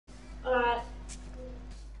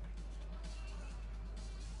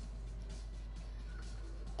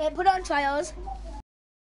Put on trials.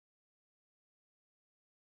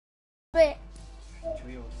 Wait.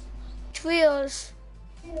 Trials.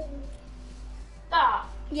 That?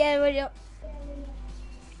 Yeah, radio.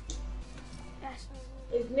 Yes.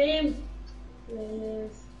 His name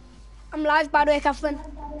is... I'm live, by the way, Catherine.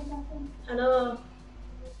 I know.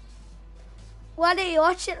 Why didn't you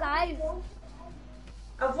watch it live?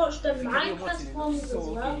 I've watched the Minecraft ones as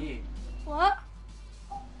well. What?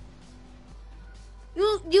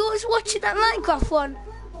 You was watching that Minecraft one?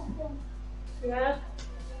 Yeah.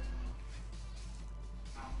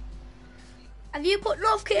 Have you put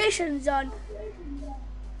notifications on? Do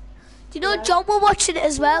you know John was watching it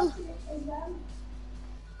as well?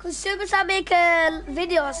 Because as soon as I make a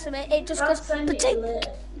video or something, it just goes protect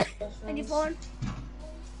on your phone.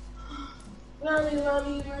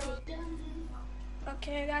 Rally.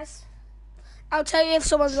 Okay, guys. I'll tell you if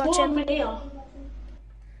someone's watching.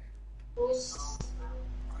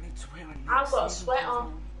 I've got a sweat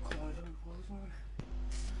on.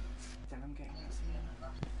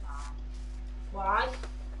 Why?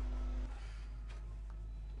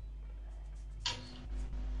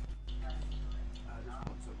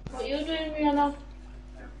 What are you doing, Rihanna?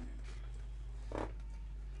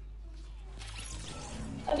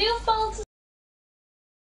 Have you fallen to...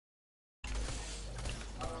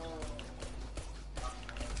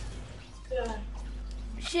 Yeah.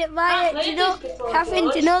 Shit, right, do you know, Catherine,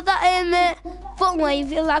 do you know that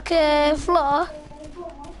Fortnite, like a floor?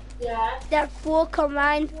 Yeah. That broke on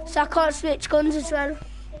mine, so I can't switch guns as well.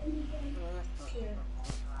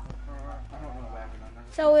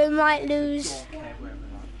 So we might lose.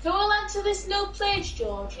 Go on to this new place,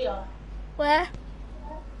 George, here. Where?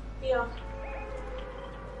 Here.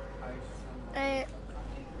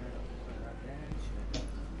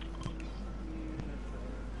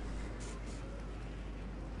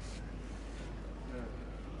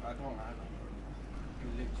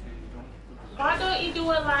 Why don't you do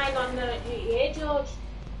a line on the GTA, George?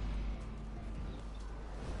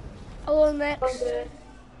 I will next.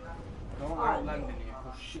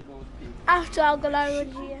 After I'll go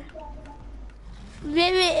land here.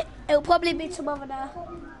 Maybe it'll probably be tomorrow now.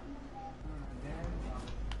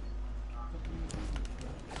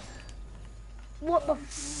 What the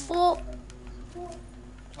fuck?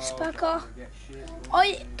 Specker.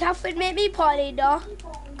 Oh, Catherine, make me party though,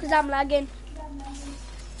 because I'm lagging.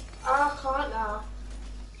 I can't now.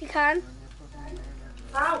 You can.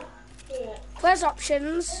 How? Yeah. Press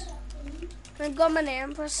options. And go on my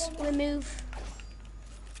name, press remove.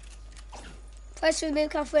 Press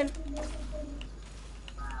remove, Catherine.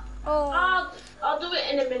 Oh. I'll do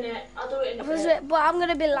it in a minute. But I'm going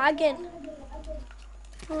to be lagging.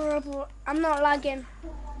 I'm not lagging.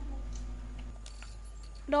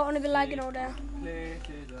 I don't want to be lagging all day.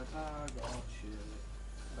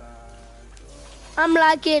 I'm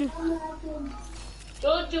lagging.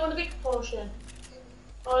 George, do you want a big portion?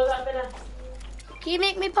 Or is that better? Can you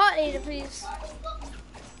make me part leader, please?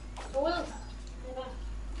 I will.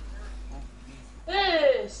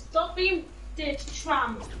 Hey, stop being this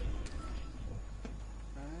tramp.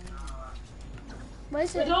 What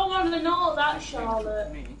is We it? don't want to know that,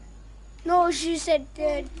 Charlotte. No, she said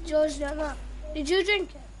George not that. Did you drink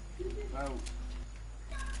it? Well,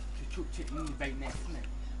 she chucked it in right next to me.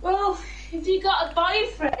 Well, if you got a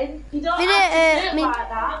boyfriend, you don't have to do it like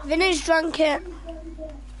that. Vinny's drunk it.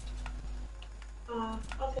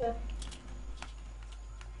 Okay.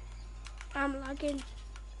 I'm lagging.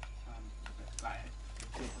 Right.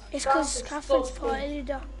 It's because Catherine's party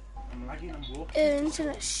leader. I'm lagging, I'm walking.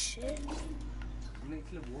 Internet shit. I'm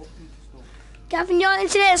literally walking to stuff. Gavin, your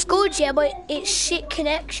internet's good, yeah, but it's shit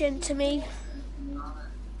connection to me.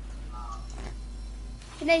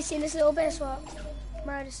 Can I see this little bit as well?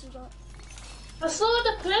 This as well. I saw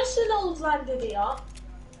the personals landed here.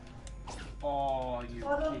 Oh,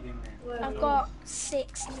 you're kidding me. I've got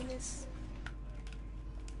 6 minutes.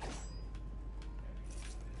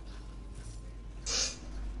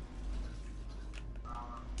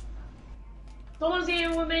 Someone's here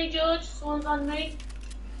with me, George. Someone's on me.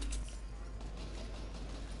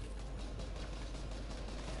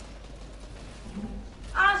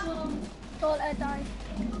 Asshole. Don't let her die.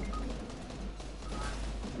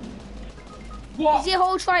 What? Is it a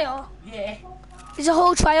whole trial? Yeah. There's a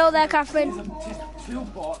whole trial there, Catherine. There's 2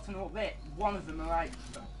 bots and up there. One of them are like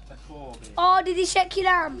a 4 bit. Oh, did he check your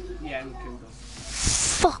arm? Yeah, we killed them.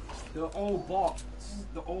 Fuck. They're all bots.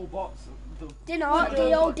 They're all bots. They're not.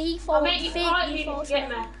 They all default. I'll make you Fake fight me to defaults. get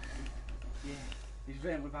me. Yeah. He's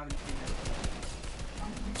running without him seeing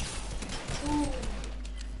it.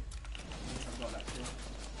 I've got that too.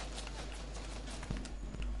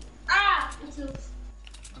 Ah!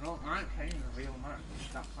 I'm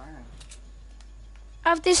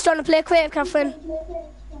After this, do you want to play creative, Catherine?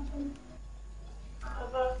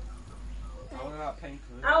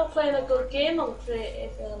 I was playing a good game on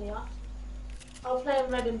creative earlier. I was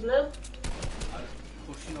playing red and blue.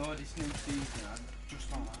 Pushing all this new season, I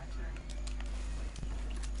just don't like it.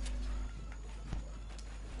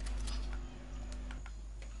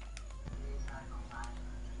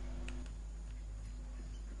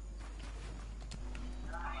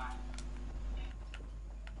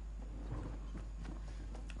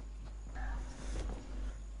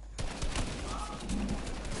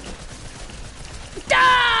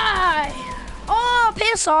 Die! Oh,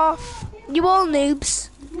 piss off. You all noobs.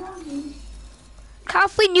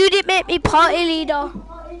 Catherine, you didn't make me party leader.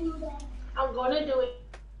 I'm gonna do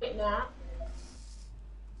it now.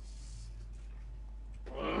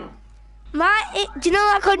 Do you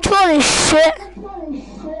know that controller is shit?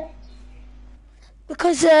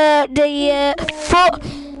 Because the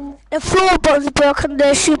floor button's broken,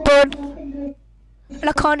 the shoot button, and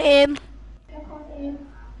I can't aim.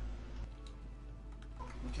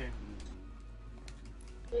 Okay.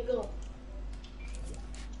 There you go.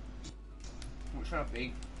 What should I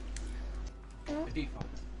be? The default.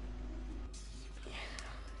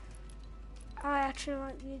 I actually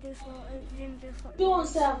like the default. You want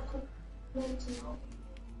to have yeah.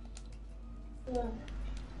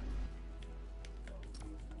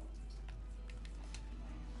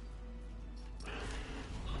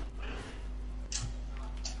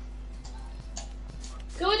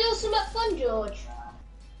 Can we do something fun, George?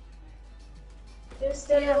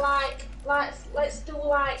 Instead of let's do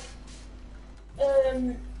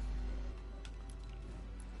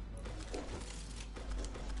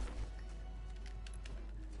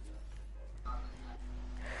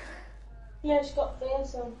yeah, she's got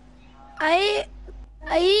face on. I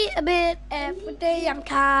eat a bit every day. I'm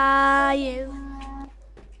tired.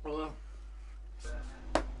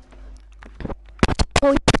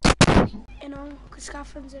 You know, because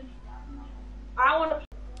Catherine's in. I want to.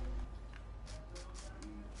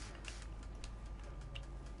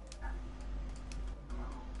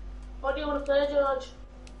 What do you want to play, George?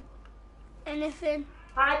 Anything.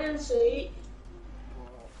 Hide and seek.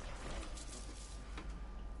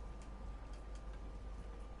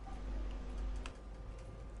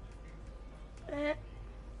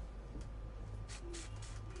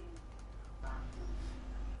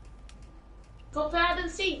 Go play hide and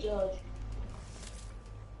seek, George.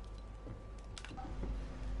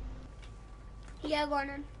 Yeah, go on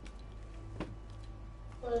then.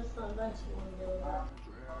 Well, it's not nice you want to do that.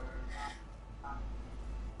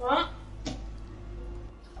 What?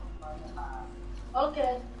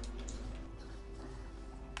 Okay.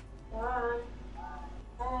 Bye.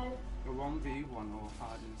 Bye. A 1v1 or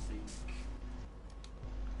hide and seek.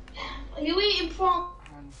 Are you eating prawn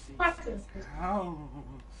Hide and seek. crackers? How?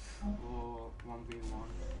 Or 1v1.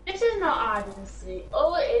 This is not hide and seek.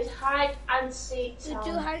 Oh, it is hide and seek. We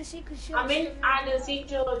do hide and seek. I'm in hide and seek,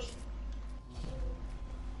 George.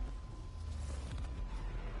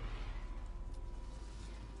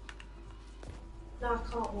 No, I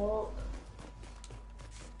can't walk.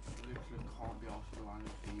 Literally can't be asked to hide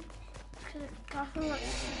and seek. Catherine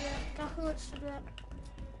wants to do it. Catherine wants to do it.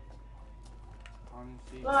 Hide and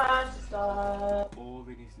seek. Bye, stop.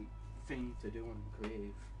 Boring isn't thing to do on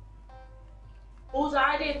creative. Who's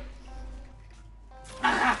hiding?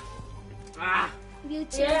 Ah! Ah! You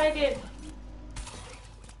too. Yeah, I did.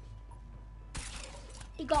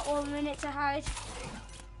 You got 1 minute to hide.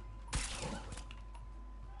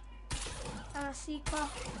 And a seeker.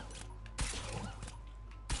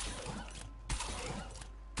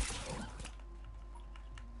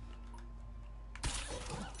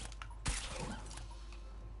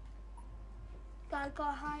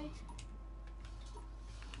 Gotta hide.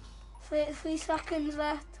 3 seconds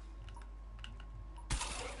left.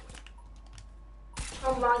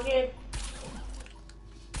 I'm lagging.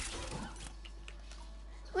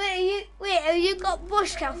 Wait, have you got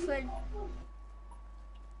bush, Catherine?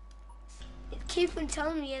 Keep on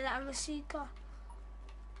telling me that I'm a seeker.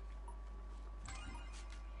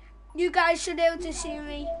 You guys should be able to see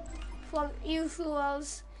me from you through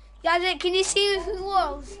walls. Guys, can you see me through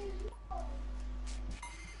walls?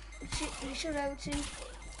 You should be able to.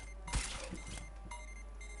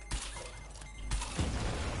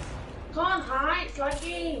 Can't hide, it's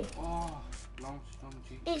lagging. Oh, long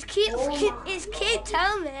spongy. It's keep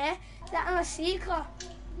telling me that I'm a seeker.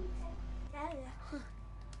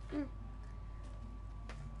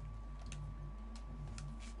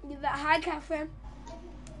 You better hide, Catherine.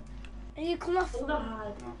 And you come off. I'm not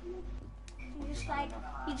hide. No. You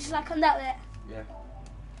just like on that bit. Yeah.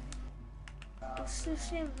 What's the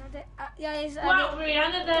stream? Yeah, it's, What,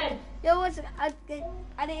 Rihanna then? Yo, I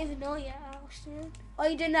didn't even know yet. I was streaming. Oh,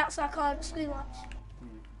 you doing that so I can't screen watch?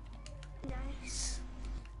 Nice.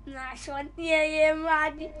 Nice one. Yeah,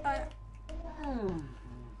 man.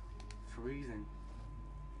 Freezing.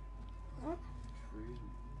 What? Freezing.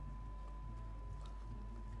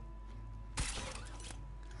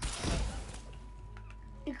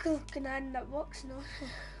 You can hide in that box now.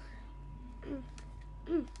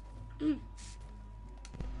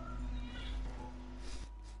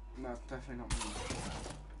 No, it's definitely not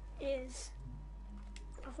me. Is.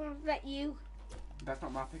 I want to bet you. That's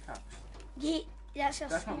not my pickaxe. Yeah, that's your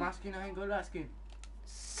That's skin. not my skin, I ain't got that skin.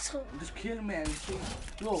 So, Just kill me and see.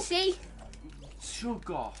 Look, see?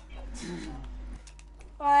 sugar.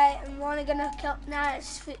 Right, I'm only gonna kill. Now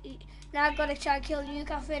I've got to try and kill you,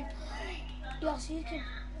 Catherine. Yes, you can.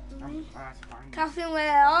 I had to find you. Catherine,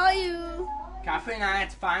 where are you? Catherine, I had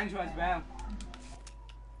to find you as well.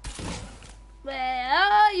 Where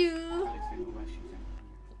are you? I literally know where she's in.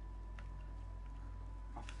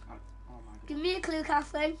 Oh my god. Give me a clue,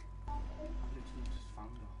 Catherine. I've literally just found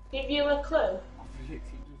her. Give you a clue? I've literally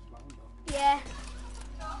just found her. Yeah.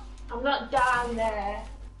 I'm not down there.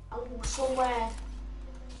 I'm somewhere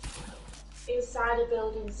inside a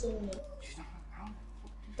building somewhere. She's not around.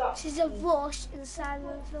 That's She's a bush inside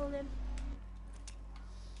the building.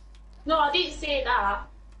 No, I didn't say that.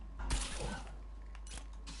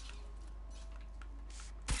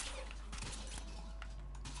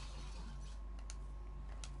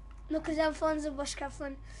 No, because everyone's a bush,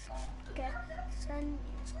 Catherine. Okay. Send.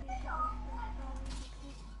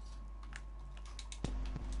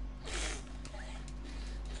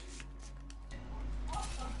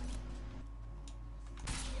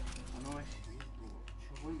 I know where she is, but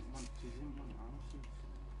she wouldn't want to zoom on answers.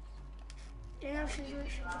 You know she's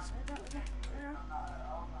rich.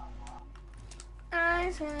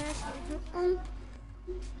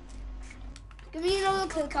 Give me another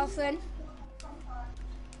clue, Catherine.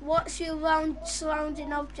 What's your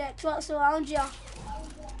surrounding object? What's around you?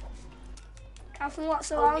 Catherine,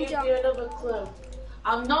 what's I'll around give you? you another clue.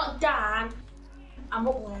 I'm not down. I'm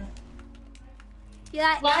up there. You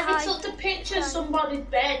like Why have high- you took the picture of somebody's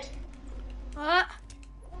bed? What?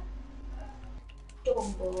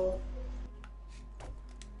 Dumbo.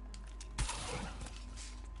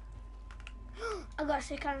 I got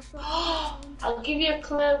sick kind of stuff. I'll give you a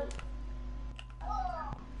clue.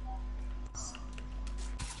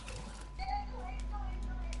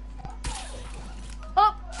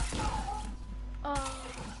 Oh! Oh.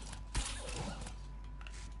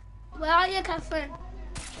 Where are you, Catherine?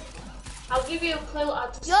 I'll give you a clue.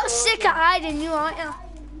 You're sick at hiding, you aren't you?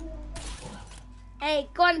 Hey,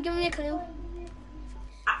 go on, give me a clue.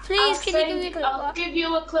 Please, can you give me a clue? I'll give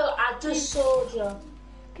you a clue. I just sold you.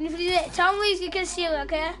 Can you please tell me if you can see it,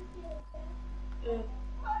 okay? Mm.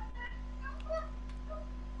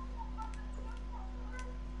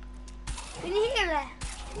 Can you hear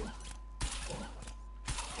it?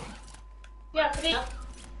 Yeah, can you?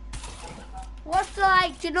 What's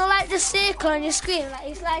like, do you know like the circle on your screen? Like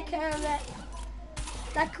it's like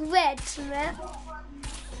red, isn't it?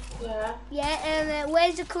 Yeah. Yeah, and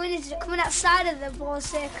where's it coming? Is it coming outside of the ball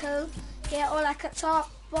circle? Yeah, or like at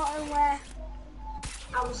top, bottom, where?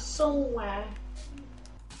 I'm somewhere.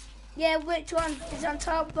 Yeah, which one? Is it on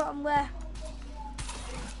top, bottom, where?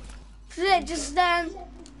 Just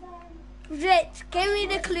Rich, give me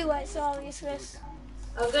the clue where it's all useless.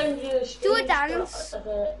 I'm going to do a Do a screenshot dance. of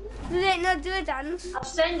it. Rich, no, do a dance. I'll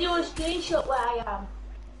send you a screenshot where I am.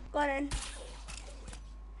 Go on then.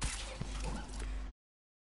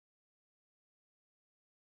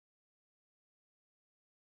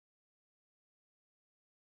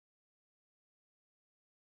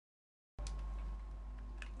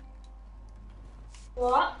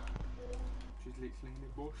 What? She's literally in the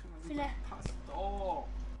bush and I Finish. just past the door.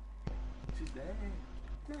 She's there.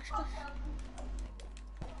 No, stop.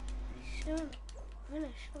 Sure.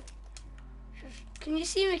 Finish. Can you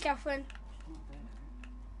see me, Catherine?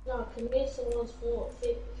 No, can you someone's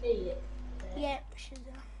feet? Yeah, she's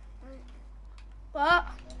there. What?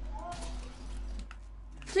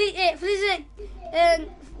 Please,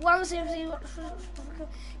 one second,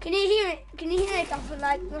 can you hear it? Can you hear it, Catherine?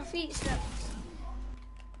 Like my feet steps.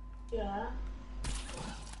 Yeah.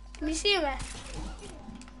 Can you see me?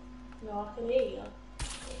 No, I can hear you.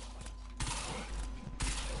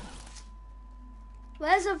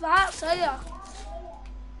 Where's the box? Are you?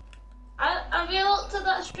 Have you looked at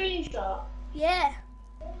that screenshot? Yeah.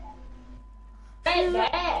 Right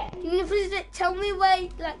there. Can you please tell me where?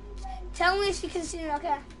 Like, tell me if you can see me.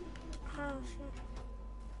 Okay. Oh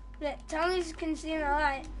shit. Tell me if you can see me.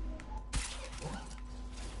 Alright.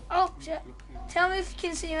 Oh, shit. Looking Tell me if you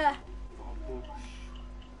can see her. for a bush.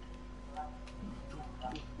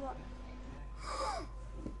 What?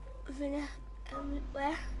 Vinny,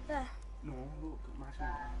 where? There. No, look,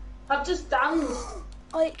 imagine. I've just danced.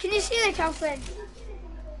 Oh, wait, can you see me, Catherine?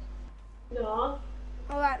 No.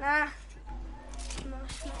 Alright, now. No,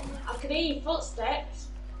 it's not in there. I can hear your footsteps.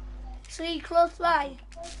 So you close by?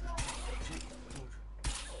 Check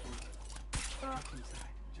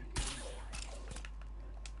inside. Check inside.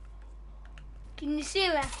 Can you see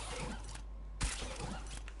her?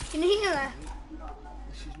 Can you hear her?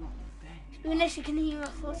 She's not there. Unless you can hear her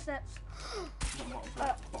footsteps.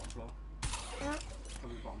 Bottom floor. Yeah.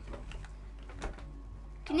 Probably bottom floor.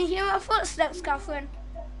 Can you hear her footsteps, Catherine?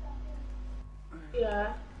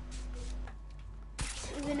 Yeah.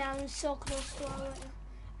 Even I'm so close to her right now.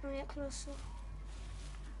 I'm get closer.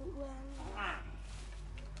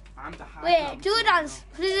 I'm the high. Wait, do a dance.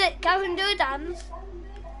 Please, Catherine, do a dance.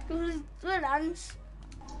 Do a dance.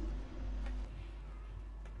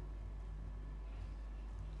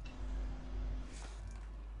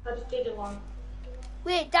 I just did one.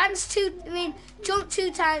 Wait, jump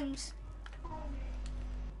 2 times.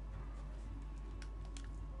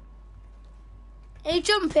 Are you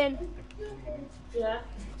jumping? Yeah.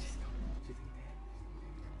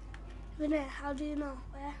 Vinny, how do you know?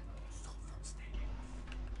 Where?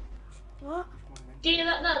 What? Do you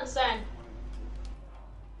that dance then?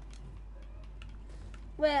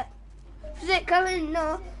 Wait. Is it coming?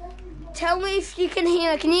 No. Tell me if you can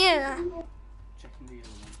hear her. Can you hear her? Checking the other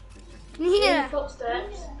one. Can you hear Your her?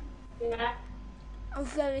 footsteps. Yeah. I'm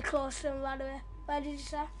very close to them, by the way. Where did you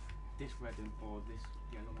say? This red and or this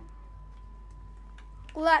yellow one.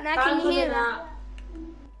 All right, now can I'm you hear coming her? out.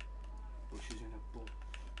 But she's in a book.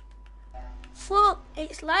 Fuck,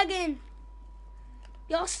 it's lagging.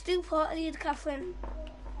 You're stupid, Catherine.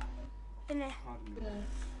 Vinny. Pardon me. Yeah.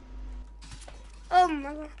 Oh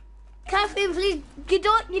my god. Catherine, please,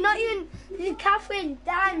 you're not even, please, Catherine,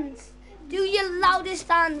 dance. Do your loudest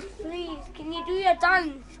dance, please. Can you do your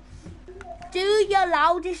dance? Do your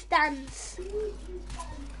loudest dance.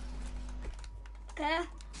 Okay?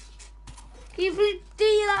 Can you please do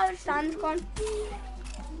your loudest dance, go on.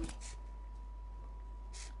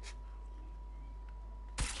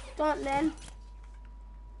 Don't then.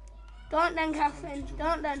 Don't then, Catherine.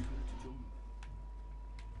 Don't then.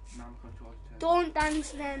 Now I'm going to turn. Don't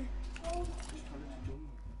dance then. Just tell her to jump.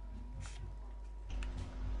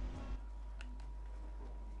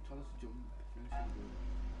 Tell her to jump. Then she'll do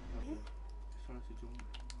it. Just tell her to jump.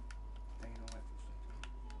 Then you know what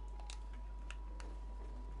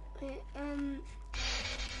to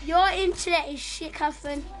say. Your internet is shit,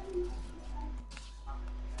 Catherine.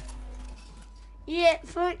 Yeah,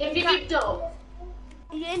 for If you keep up.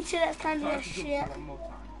 your internet kind Tell her of to shit. jump one more time.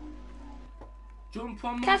 Jump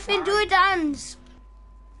one more Catherine, time. do a dance.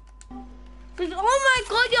 Because, oh my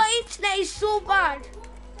god, your internet is so bad.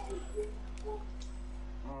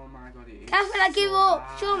 Oh my god, it is. Catherine, I give so up.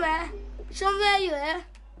 bad. Show me. Show me where you are.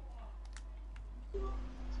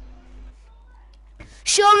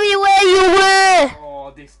 Show me where you were.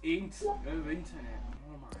 Oh, this internet.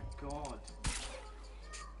 Oh my god.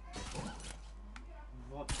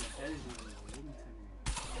 What the hell is with your internet?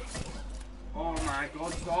 Oh my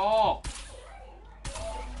god, stop!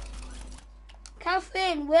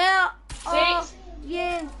 Catherine, where are 6.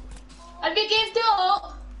 you? Have you given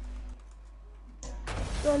up?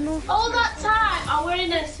 Don't know. All that time I were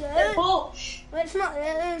in a bush. Well, it's not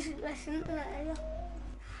there. It's less internet area.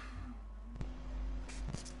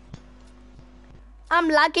 I'm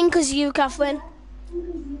lagging because you, Catherine.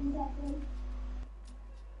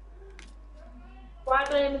 Why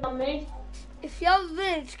blame it on me? If your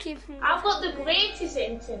village keeps me... I've got the greatest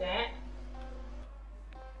internet.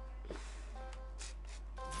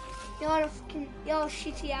 You're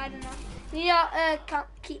shitty, I don't know. You're can't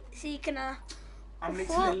keep seeking her. I'm What?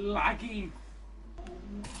 literally lagging. But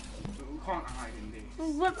we can't hide in this.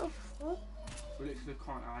 What the fuck? We literally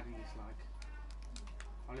can't hide in this lag.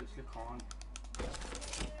 I literally can't.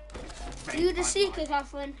 It's very You the bad seeker, lag.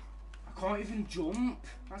 Catherine. I can't even jump.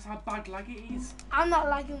 That's how bad lag it is. I'm not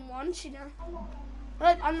lagging once, you know.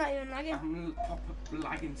 Look, I'm not even lagging. I'm proper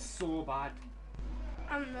lagging so bad.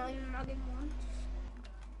 I'm not even lagging once.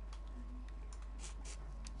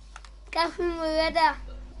 Catherine, we're ready.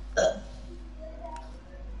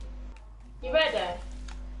 You ready?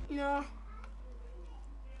 No.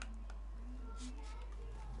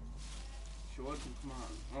 Sure, come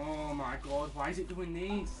on. Oh my god, why is it doing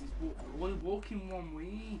this? It's only walking one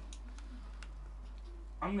way.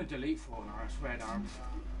 I'm gonna delete Fortnite, I swear down.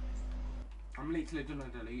 I'm literally gonna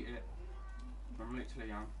delete it. I'm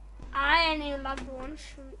literally am. I ain't even lagged once.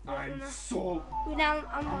 I'm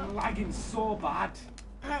lagging so bad.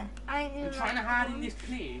 I ain't even I'm trying to lagged hide in once. this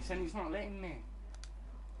place and it's not letting me.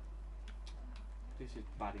 This is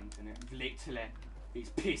bad internet. Literally, it's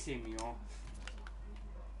pissing me off.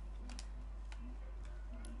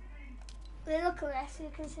 They look at this,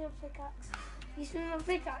 you can see a pickaxe. You see my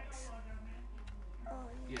pickaxe? Oh,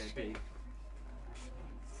 Yeah, big.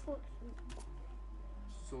 Fuck.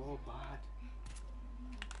 So bad.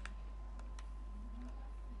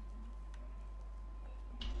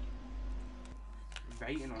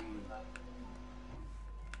 Rating on me.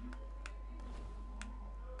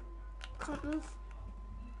 Can't move.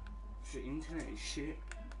 The internet is shit.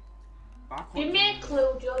 I can't Give me a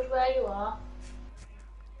clue, George, where you are.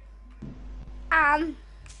 I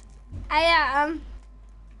am I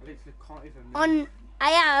literally can't even move. I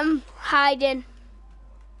am hiding.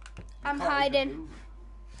 I'm Can't even hiding. move.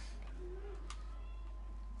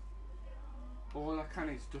 All I can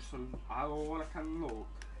is just all I can look.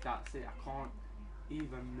 That's it. I can't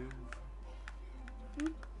even move.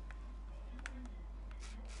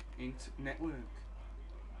 Network.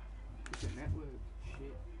 Is it network?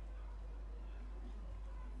 Shit.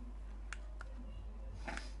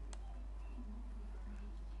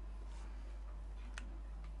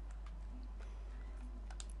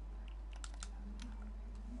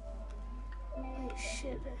 Oh,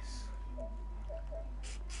 shit, this.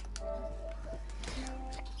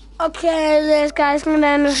 Okay, this guy's gonna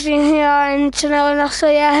end the stream here and tonight. So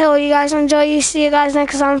yeah, I hope you guys enjoy. You see you guys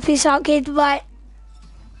next time. Peace out, kids. Bye.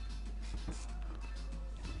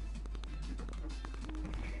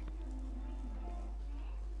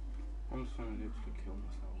 I'm just gonna literally kill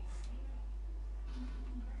myself.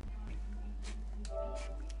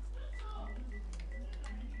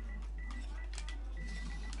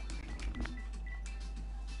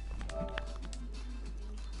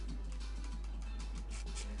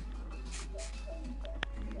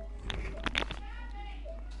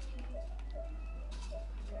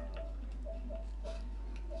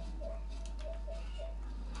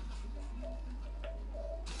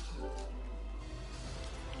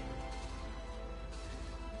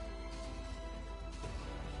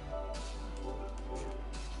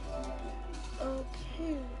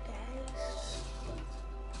 Okay,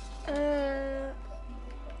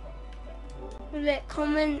 guys.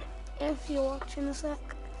 Comment if you're watching a sec,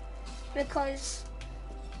 because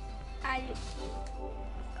I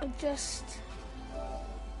just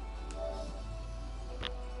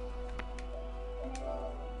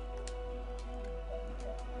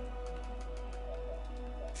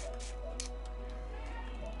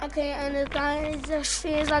okay, and the guys, the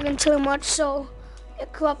stream is lagging too much, so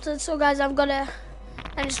it corrupted. So guys, I've got to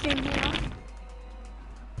end the stream here.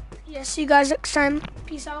 Yeah, see you guys next time.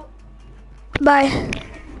 Peace out. Bye.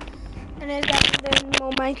 And then guys, I'm doing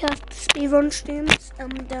more Minecraft speedrun streams,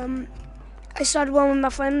 and I started one with my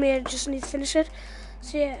friend. We just need to finish it.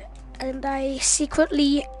 So yeah, and I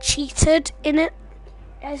secretly cheated in it,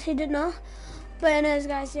 as he didn't know. But anyways,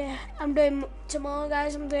 guys, yeah, I'm doing tomorrow,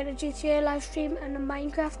 guys. I'm doing a GTA live stream and a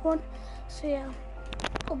Minecraft one. So yeah,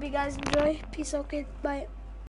 hope you guys enjoy. Peace out, kids. Bye.